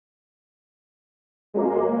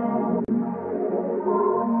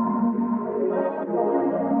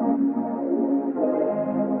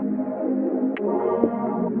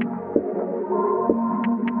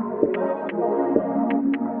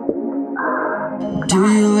Do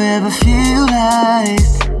you ever feel like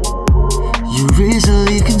you're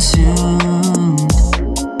easily consumed?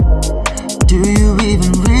 Do you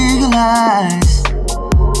even realize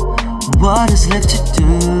what is left to do?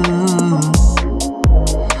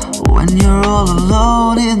 When you're all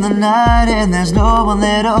alone in the night and there's no one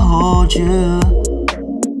there to hold you.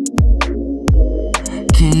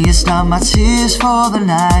 Can you stop my tears for the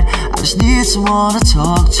night? I just need someone to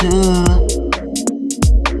talk to.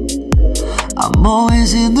 I'm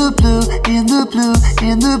always in the blue, in the blue,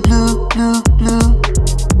 in the blue, blue, blue.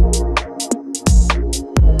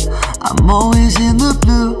 I'm always in the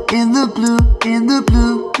blue, in the blue, in the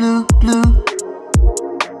blue, blue, blue.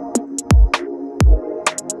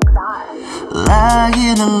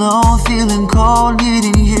 Lying alone, feeling cold,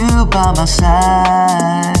 needing you by my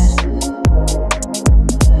side.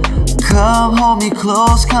 Come hold me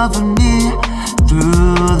close, comfort me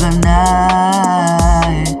through the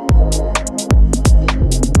night.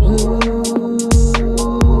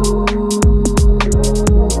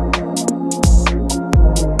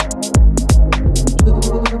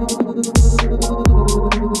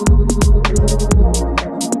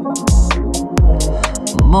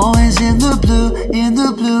 I'm always in the blue, in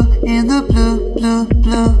the blue, in the blue, blue,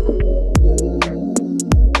 blue.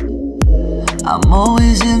 I'm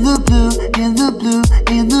always in the blue, in the blue,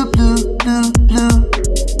 in the blue, blue, blue.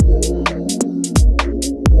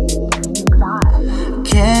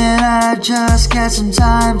 Can I just get some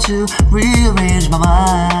time to rearrange my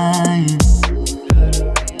mind?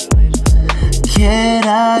 Can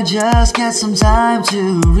I just get some time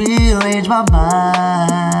to rearrange my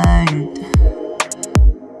mind?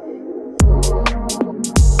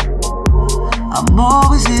 I'm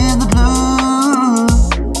always in the blue.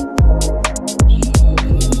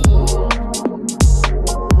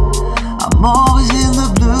 I'm always in the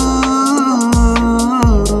blue.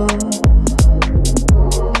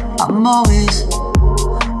 I'm always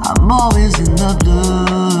in the blue.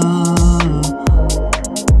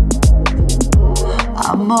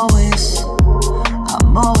 I'm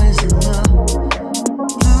always in the